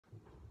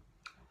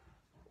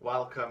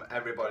Welcome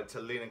everybody to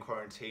Lean in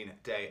Quarantine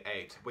Day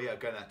 8. We are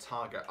going to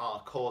target our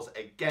cores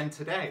again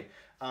today.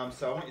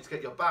 So I want you to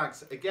get your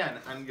bags again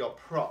and your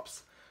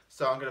props.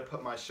 So I'm going to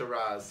put my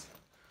Shiraz,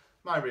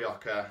 my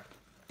Rioja,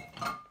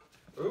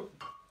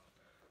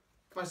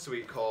 my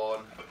sweet corn,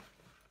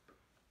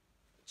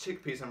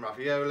 chickpeas and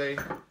ravioli,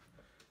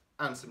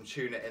 and some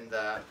tuna in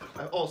there.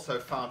 I also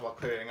found while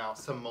clearing out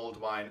some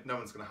mulled wine. No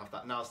one's going to have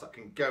that now, so that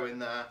can go in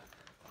there.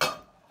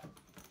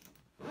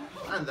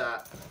 And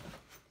that.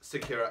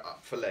 Secure it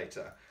up for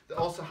later. They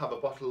also have a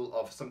bottle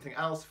of something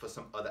else for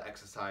some other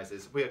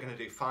exercises. We are going to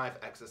do 5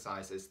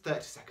 exercises,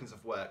 30 seconds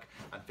of work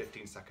and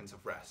 15 seconds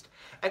of rest.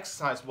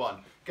 Exercise 1,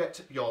 get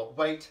your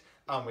weight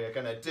and we are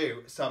going to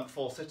do some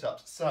 4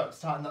 sit-ups. So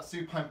start in that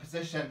supine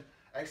position,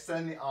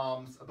 extend the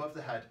arms above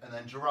the head and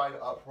then drive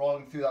it up,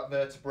 rolling through that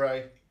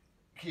vertebrae,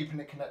 keeping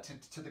it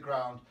connected to the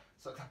ground,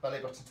 so that belly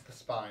button to the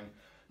spine.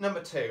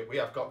 Number 2, we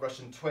have got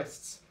Russian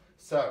twists.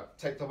 So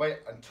take the weight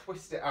and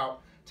twist it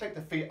out. Take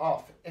the feet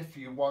off if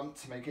you want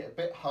to make it a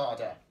bit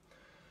harder.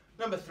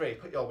 Number 3,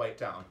 put your weight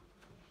down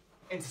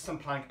into some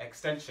plank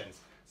extensions.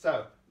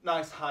 So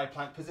nice high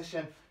plank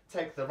position,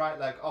 take the right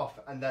leg off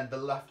and then the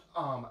left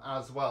arm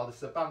as well. This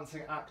is a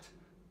balancing act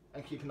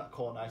and keeping that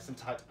core nice and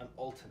tight and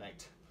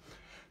alternate.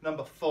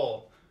 Number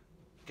 4,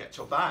 get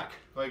your back.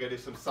 We're going to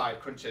do some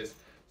side crunches.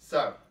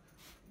 So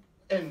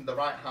in the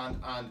right hand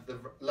and the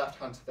left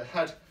hand to the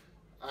head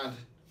and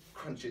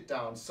crunch it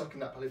down, sucking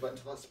that belly button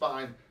to the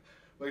spine.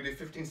 We're going to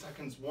do 15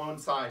 seconds one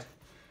side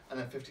and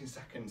then 15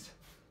 seconds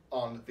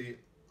on the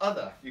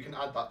other. You can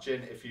add that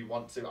gin if you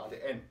want to add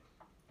it in.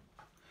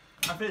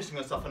 And finishing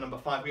us off at number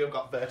 5, we have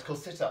got vertical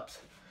sit-ups.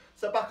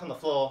 So back on the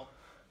floor,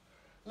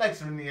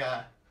 legs are in the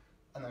air,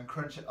 and then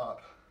crunch it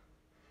up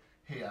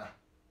here.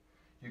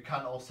 You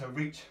can also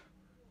reach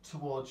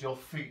towards your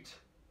feet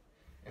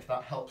if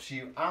that helps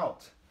you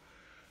out.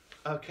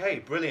 Okay,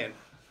 brilliant.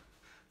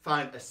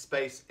 Find a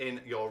space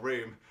in your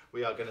room.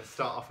 We are going to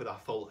start off with our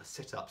full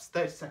sit-ups.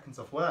 30 seconds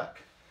of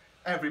work.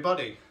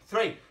 Everybody,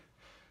 3,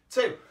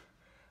 2,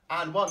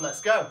 and 1.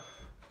 Let's go.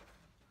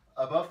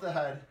 Above the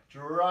head,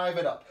 drive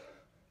it up.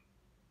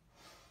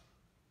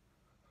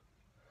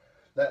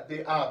 Let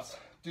the abs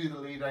do the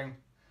leading.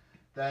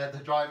 They're the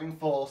driving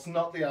force,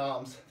 not the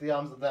arms. The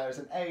arms are there as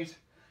an aid,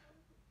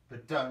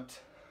 but don't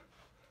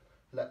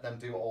let them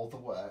do all the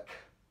work.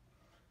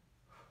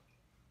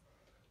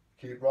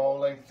 Keep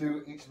rolling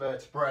through each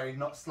vertebrae,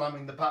 not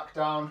slamming the back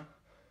down.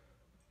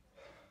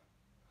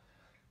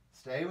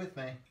 Stay with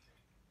me.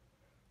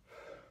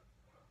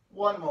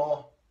 1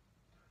 more.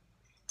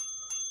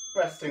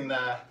 Resting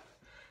there.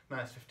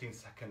 Nice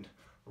 15-second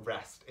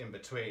rest in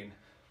between.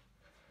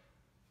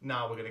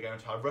 Now we're going to go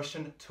into our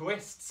Russian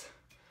twists.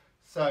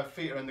 So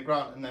feet are in the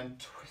ground and then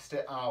twist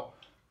it out.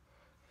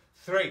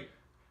 3,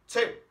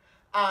 2,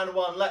 and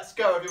 1. Let's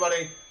go,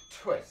 everybody.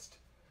 Twist.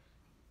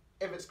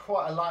 If it's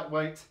quite a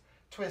lightweight,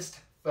 twist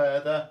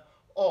further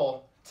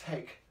or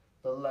take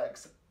the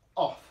legs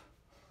off.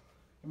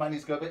 You might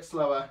need to go a bit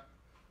slower.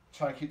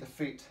 Try and keep the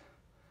feet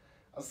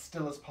as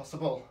still as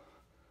possible.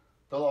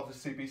 There'll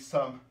obviously be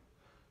some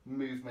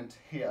movement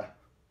here.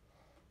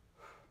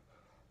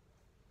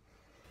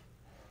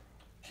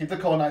 Keep the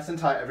core nice and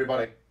tight,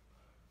 everybody.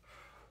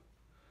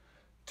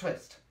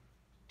 Twist,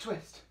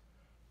 twist,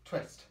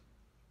 twist,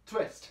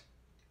 twist.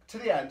 To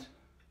the end.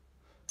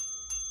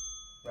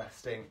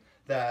 Resting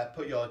there.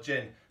 Put your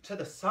gin to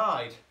the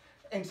side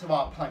into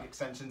our plank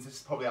extensions. This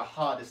is probably our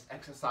hardest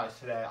exercise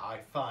today, I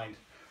find.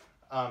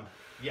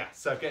 Yeah,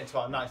 so get into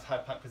our nice high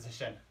plank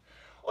position.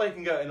 Or you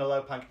can go in a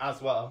low plank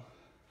as well,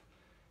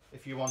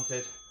 if you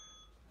wanted.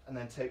 And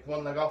then take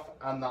one leg off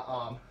and that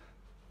arm.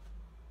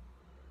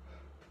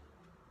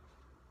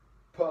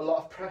 Put a lot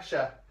of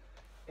pressure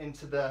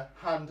into the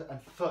hand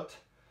and foot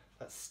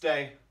that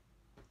stay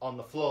on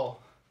the floor.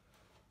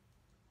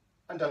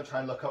 And don't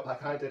try and look up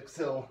like I did, because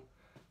it'll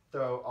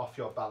throw off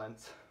your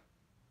balance.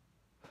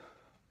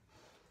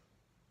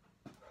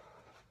 If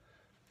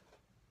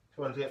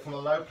you want to do it from a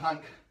low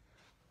plank,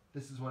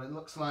 this is what it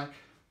looks like.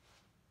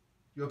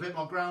 You're a bit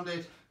more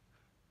grounded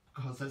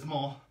because there's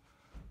more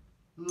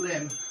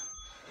limb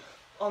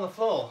on the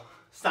floor.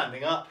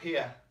 Standing up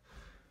here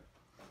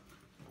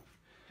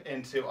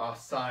into our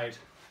side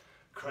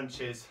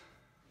crunches.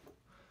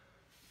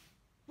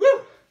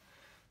 Woo!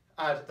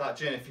 Add that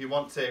gin if you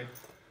want to.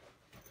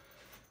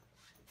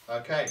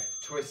 Okay,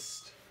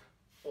 twist,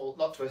 or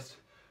not twist,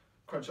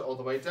 crunch it all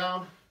the way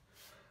down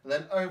and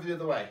then over the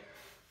other way.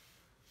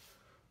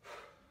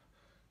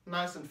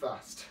 Nice and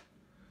fast,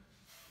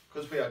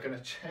 because we are going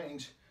to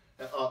change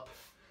it up.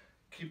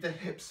 Keep the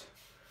hips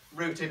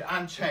rooted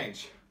and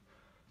change.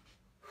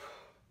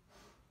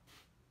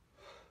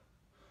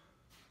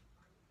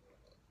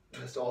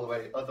 Twist all the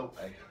way, other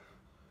way,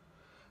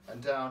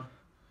 and down,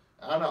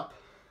 and up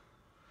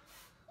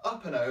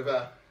and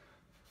over.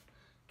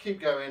 Keep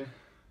going.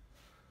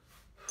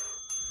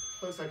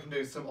 Looks like I'm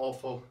doing some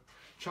awful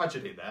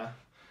tragedy there.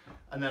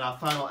 And then our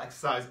final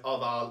exercise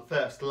of our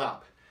first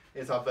lap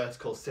is our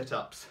vertical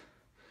sit-ups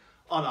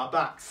on our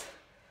backs.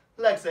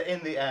 Legs are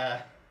in the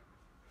air,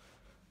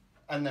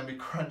 and then we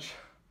crunch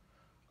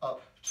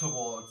up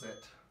towards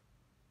it.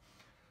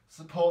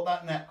 Support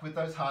that neck with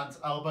those hands,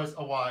 elbows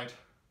are wide.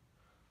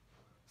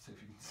 See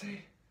if you can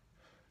see.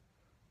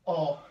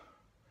 Or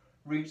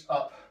reach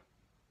up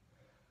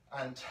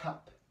and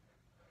tap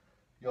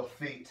your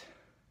feet.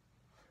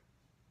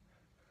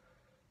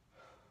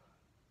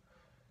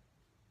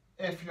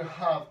 If you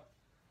have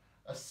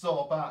a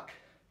sore back,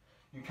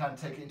 you can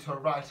take it into a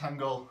right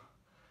angle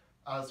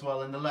as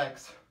well in the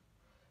legs,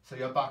 so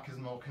your back is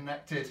more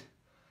connected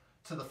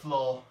to the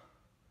floor.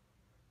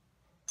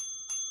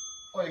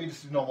 Or you can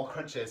just do normal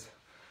crunches.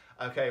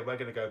 Okay, we're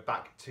going to go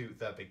back to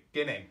the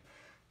beginning.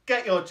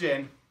 Get your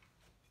gin.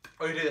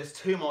 We're going to do this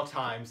 2 more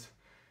times.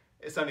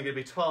 It's only going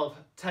to be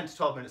 10 to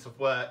 12 minutes of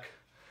work.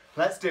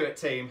 Let's do it,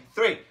 team.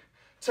 3,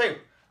 2,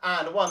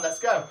 and 1, let's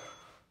go.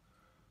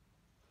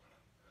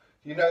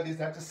 You know these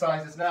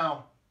exercises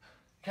now.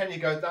 Can you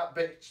go that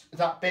bit,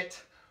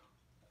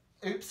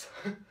 oops,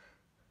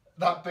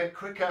 that bit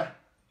quicker?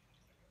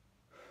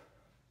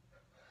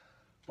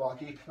 While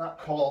keeping that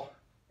core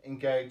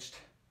engaged.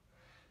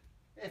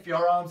 If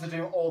your arms are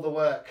doing all the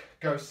work,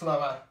 go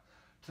slower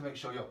to make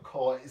sure your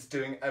core is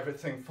doing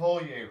everything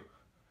for you.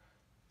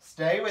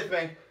 Stay with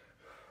me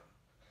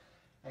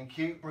and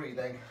keep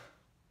breathing.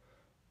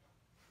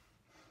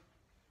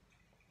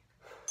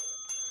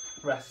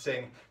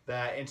 Resting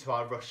there into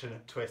our Russian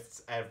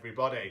twists,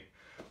 everybody.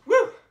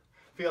 Woo!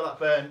 Feel that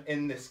burn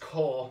in this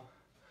core.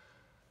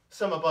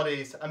 Summer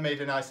bodies are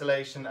made in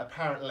isolation,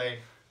 apparently.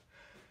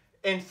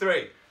 In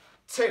 3,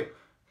 2,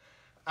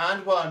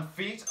 and 1.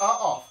 Feet are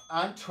off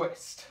and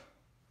twist.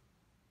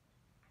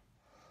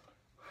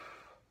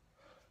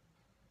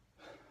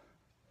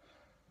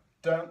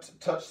 Don't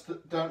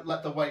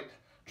let the weight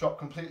drop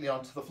completely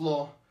onto the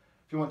floor.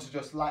 If you want to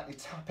just lightly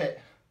tap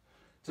it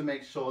to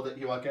make sure that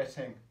you are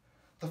getting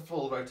the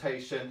full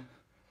rotation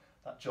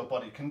that your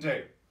body can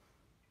do.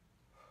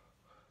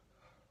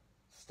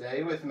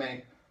 Stay with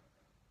me.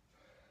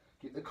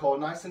 Keep the core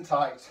nice and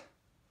tight.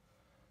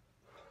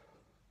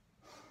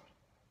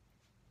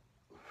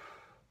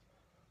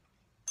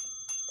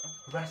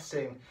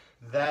 Resting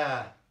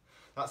there.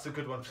 That's a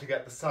good one to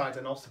get the side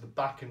and also the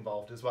back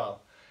involved as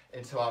well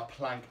into our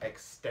plank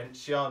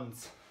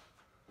extensions.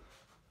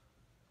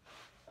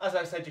 As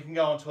I said, you can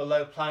go onto a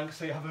low plank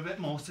so you have a bit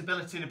more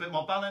stability and a bit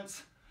more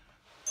balance.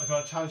 If you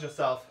want to challenge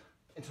yourself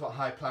into a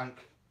high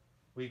plank,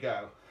 we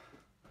go.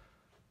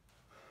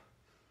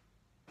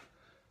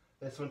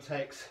 This one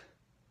takes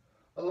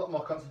a lot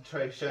more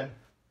concentration.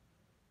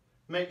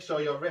 Make sure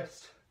your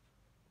wrist,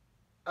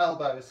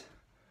 elbows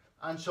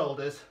and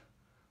shoulders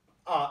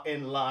are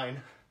in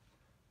line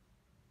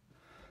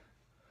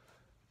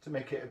to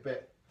make it a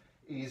bit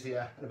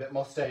easier and a bit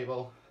more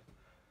stable.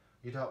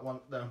 You don't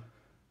want them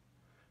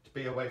to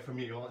be away from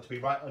you, you want them to be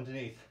right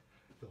underneath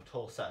your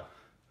torso.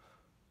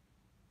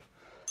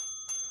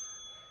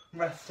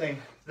 Resting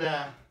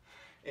there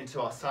into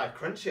our side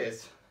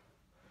crunches.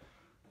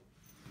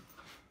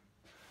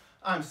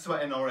 I'm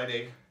sweating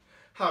already.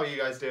 How are you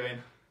guys doing?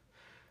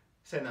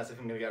 Saying that as if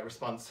I'm going to get a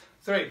response.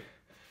 3,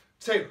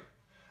 2,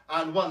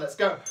 and 1, let's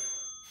go.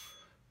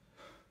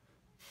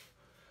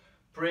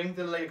 Bring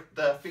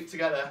the feet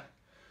together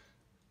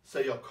so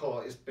your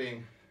core is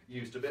being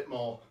used a bit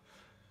more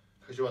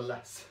because you are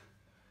less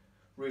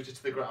rooted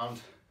to the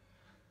ground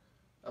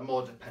and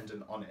more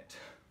dependent on it.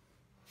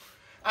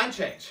 And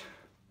change.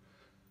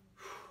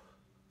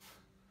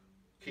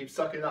 Keep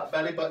sucking that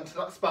belly button to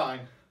that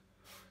spine.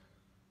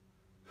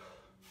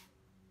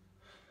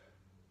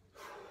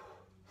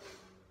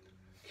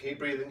 Keep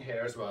breathing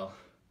here as well.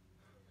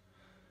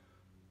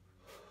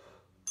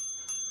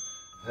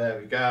 There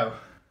we go.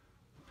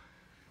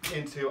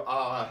 Into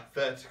our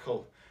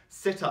vertical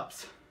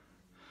sit-ups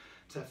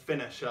to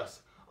finish us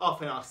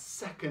off in our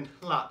second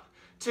lap.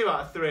 2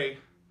 out of 3.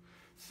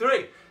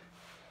 3,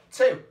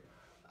 2,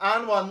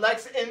 and 1.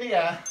 Legs in the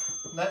air.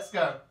 Let's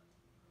go.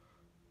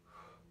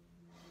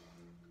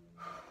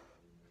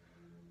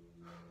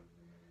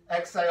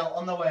 Exhale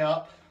on the way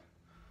up.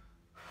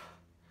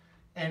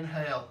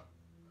 Inhale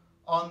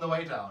on the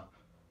way down.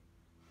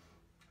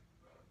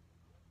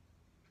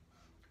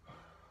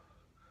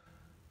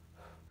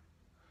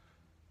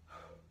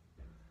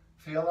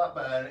 Feel that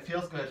burn, it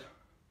feels good.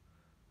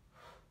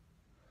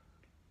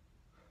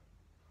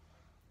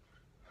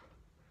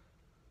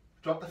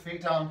 Drop the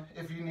feet down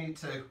if you need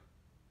to.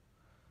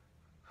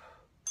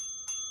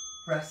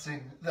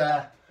 Resting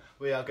there.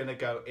 We are going to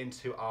go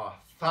into our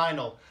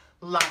final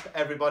lap,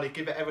 everybody.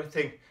 Give it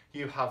everything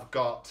you have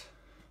got.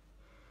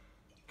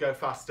 Go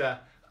faster,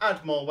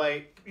 add more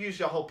weight, use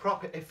your whole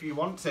prop if you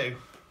want to.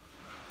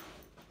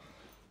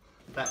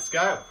 Let's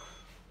go.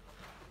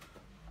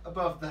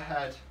 Above the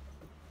head.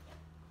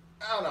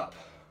 And up.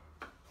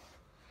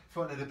 If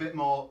you wanted a bit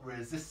more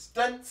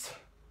resistance,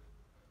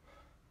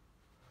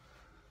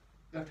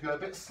 you have to go a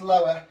bit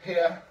slower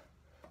here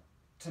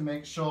to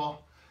make sure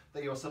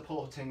that you're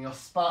supporting your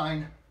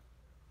spine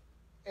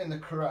in the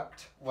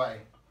correct way.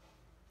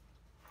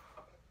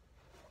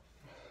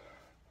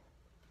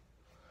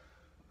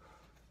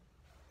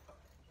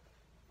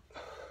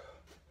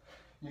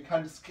 You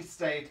can just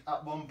stay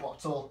at one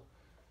bottle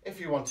if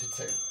you wanted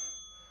to.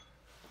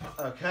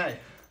 Okay,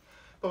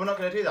 but we're not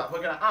going to do that.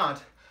 We're going to add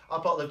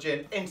our bottle of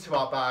gin into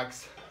our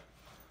bags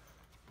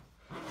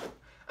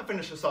and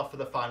finish us off with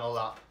the final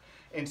lap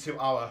into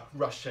our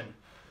Russian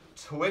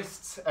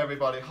twists.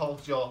 Everybody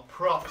hold your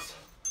props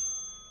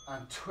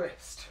and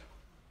twist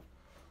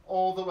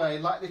all the way,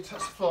 lightly touch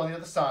the floor on the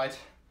other side.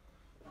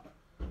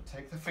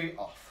 Take the feet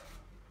off.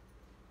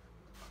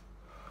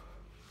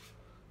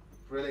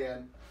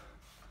 Brilliant.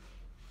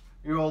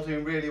 You're all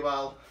doing really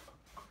well.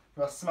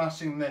 You are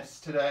smashing this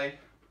today.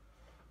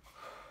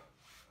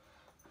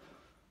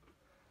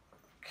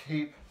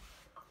 Keep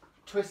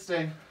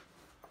twisting.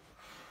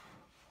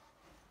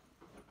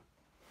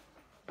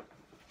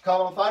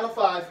 Come on, final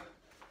 5.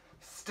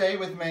 Stay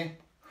with me.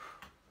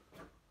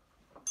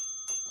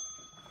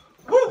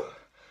 Woo!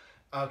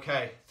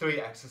 Okay, 3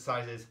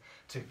 exercises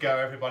to go,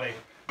 everybody.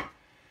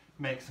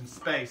 Make some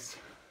space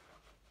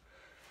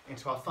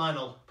into our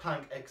final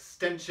plank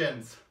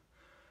extensions.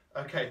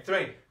 Okay,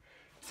 3,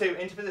 2,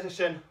 into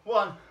position,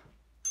 1.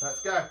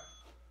 Let's go.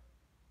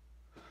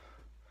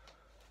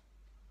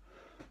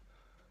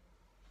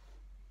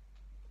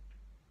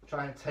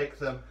 Try and take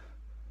them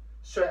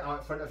straight out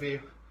in front of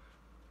you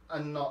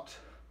and not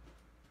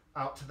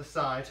out to the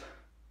side.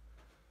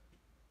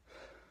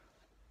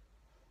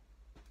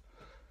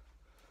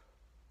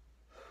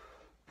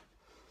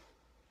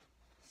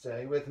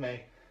 Stay with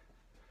me.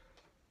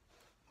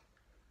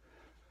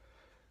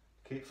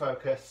 Keep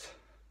focused.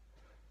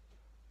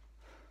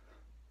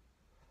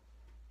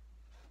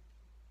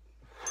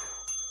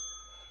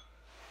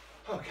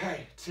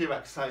 Okay, 2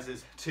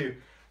 exercises to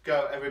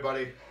go,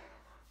 everybody.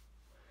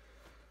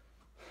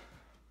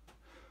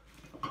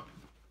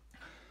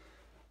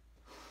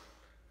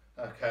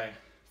 Okay,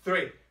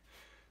 3,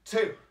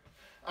 2,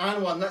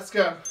 and 1, let's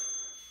go.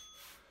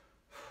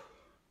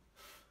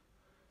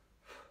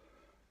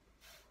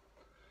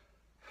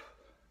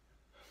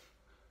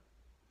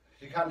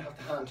 You can have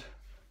the hand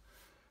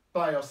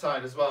by your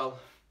side as well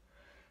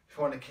if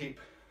you want to keep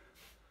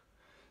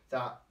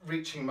that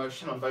reaching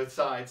motion on both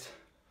sides.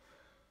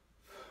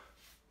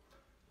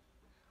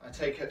 I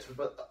take it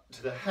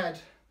to the head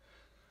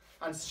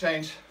and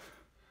change.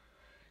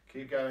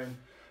 Keep going.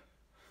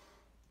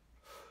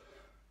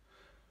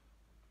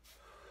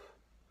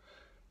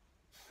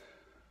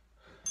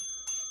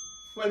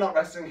 We're not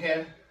resting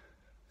here.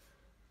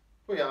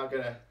 We are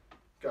going to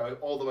go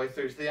all the way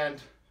through to the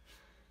end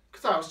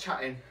because I was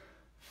chatting.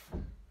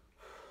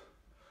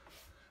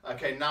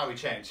 Okay, now we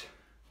change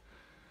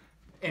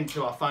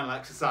into our final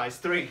exercise.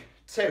 3,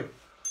 2,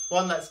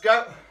 1, let's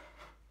go.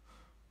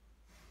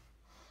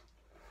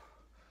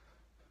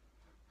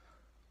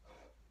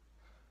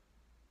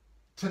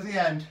 To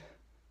the end.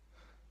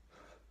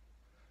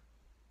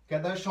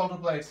 Get those shoulder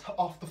blades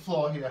off the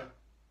floor here.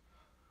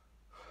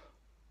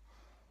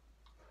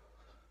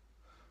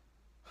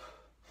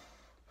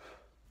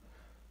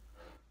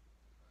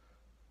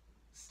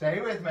 Stay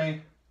with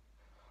me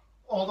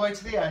all the way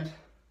to the end.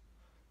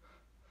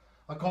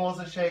 Our corners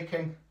are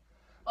shaking,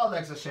 our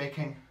legs are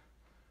shaking.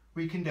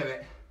 We can do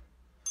it.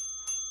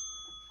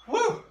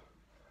 Woo!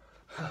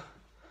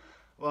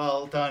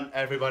 Well done,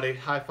 everybody.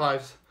 High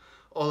fives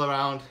all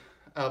around,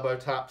 elbow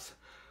taps,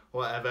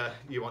 whatever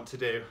you want to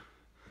do.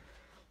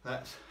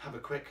 Let's have a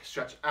quick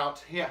stretch out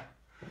here.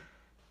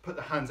 Put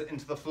the hands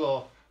into the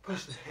floor,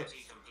 push the hips.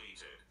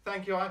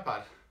 Thank you,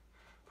 iPad.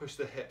 Push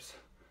the hips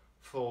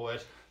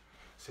forward.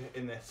 Sit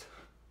in this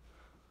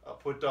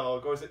upward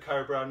dog, or is it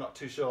cobra? I'm not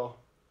too sure.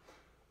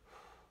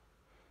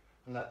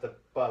 And let the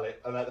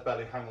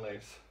belly hang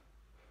loose.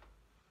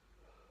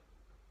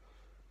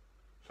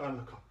 Try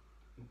and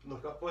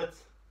look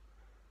upwards.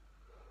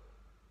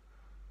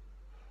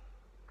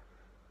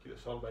 Keep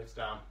the shoulder blades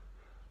down.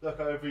 Look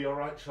over your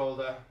right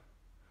shoulder.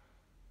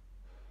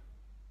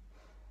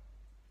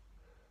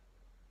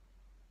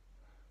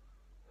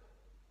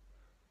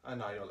 And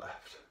now your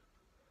left.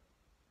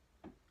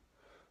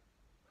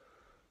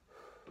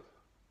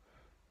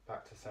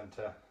 Back to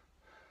centre.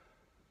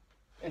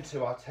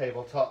 Into our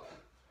tabletop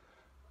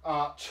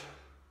arch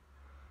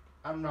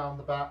and round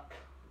the back.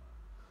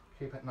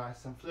 Keep it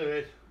nice and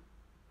fluid.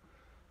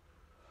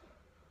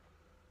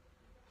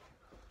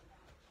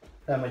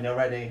 Then when you're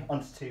ready,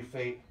 onto 2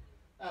 feet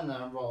and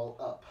then roll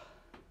up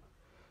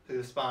through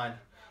the spine.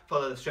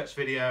 Follow the stretch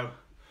video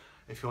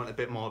if you want a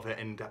bit more of an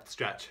in-depth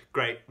stretch.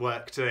 Great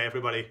work today,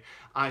 everybody.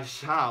 I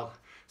shall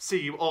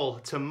see you all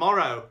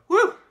tomorrow.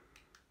 Woo!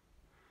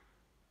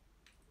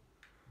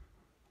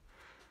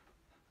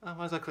 Oh,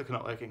 why is that clicker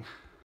not working?